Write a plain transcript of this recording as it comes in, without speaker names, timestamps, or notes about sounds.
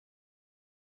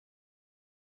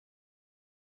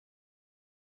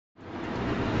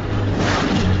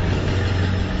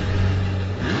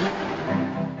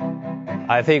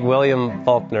I think William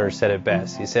Faulkner said it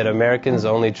best. He said, Americans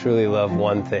only truly love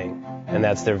one thing, and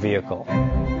that's their vehicle.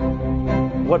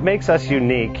 What makes us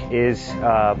unique is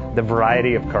the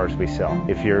variety of cars we sell.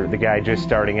 If you're the guy just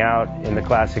starting out in the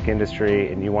classic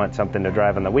industry and you want something to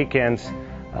drive on the weekends,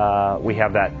 we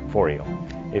have that for you.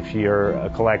 If you're a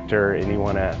collector and you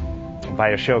want to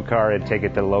buy a show car and take it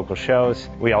to the local shows,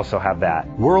 we also have that.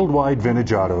 Worldwide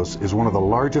Vintage Autos is one of the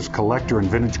largest collector and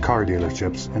vintage car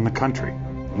dealerships in the country.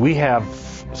 We have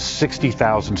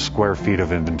 60,000 square feet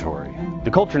of inventory.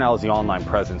 The culture now is the online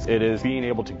presence. It is being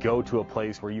able to go to a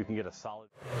place where you can get a solid...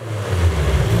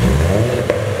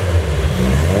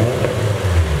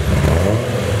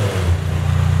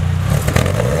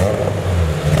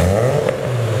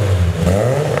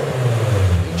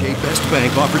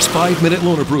 Bank offers 5-minute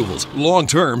loan approvals, long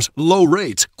terms, low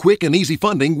rates, quick and easy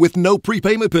funding with no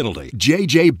prepayment penalty.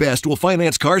 JJ Best will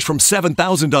finance cars from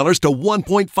 $7,000 to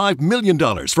 $1.5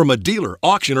 million from a dealer,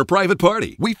 auction, or private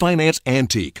party. We finance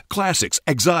antique, classics,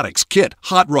 exotics, kit,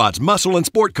 hot rods, muscle, and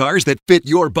sport cars that fit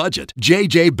your budget.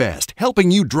 JJ Best,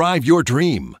 helping you drive your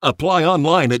dream. Apply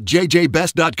online at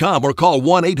jjbest.com or call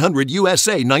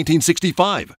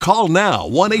 1-800-USA-1965. Call now,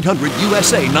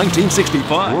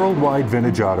 1-800-USA-1965. Worldwide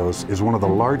Vintage Autos is one of the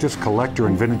largest collector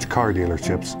and vintage car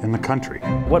dealerships in the country.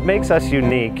 What makes us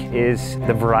unique is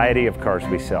the variety of cars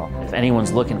we sell. If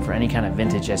anyone's looking for any kind of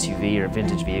vintage SUV or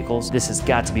vintage vehicles, this has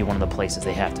got to be one of the places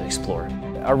they have to explore.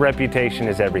 Our reputation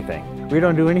is everything. We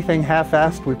don't do anything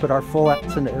half-assed. We put our full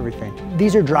ass into everything.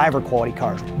 These are driver quality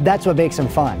cars. That's what makes them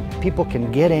fun. People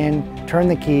can get in, turn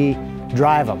the key,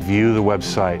 drive them. View the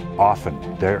website often.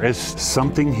 There is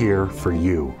something here for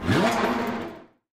you.